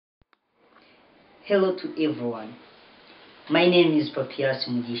Hello to everyone. My name is Papias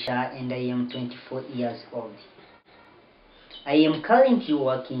MUGISHA and I am 24 years old. I am currently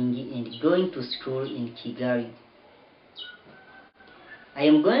working and going to school in Kigali. I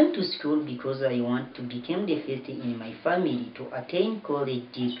am going to school because I want to become the first in my family to attain college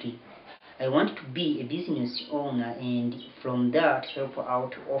degree. I want to be a business owner and from that help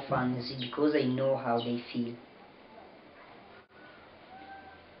out orphans because I know how they feel.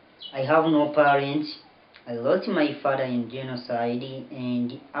 I have no parents. I lost my father in genocide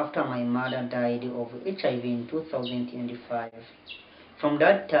and after my mother died of HIV in 2005. From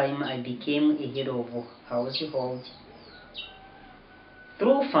that time I became a head of household.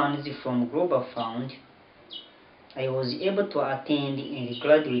 Through funds from Global Fund, I was able to attend and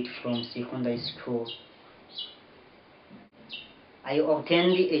graduate from secondary school. I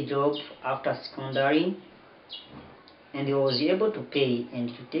obtained a job after secondary and I was able to pay and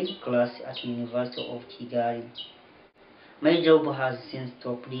to take class at University of Kigali. My job has since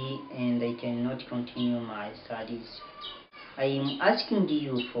stopped and I cannot continue my studies. I am asking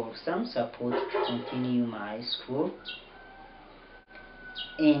you for some support to continue my school,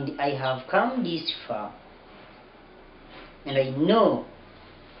 and I have come this far and I know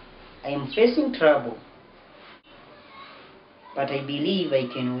I am facing trouble, but I believe I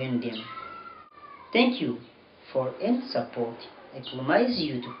can win them. Thank you for any support. I promise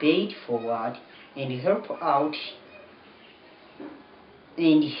you to pay it forward and help out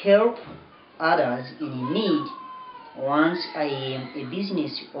and help others in need once I am a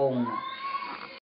business owner.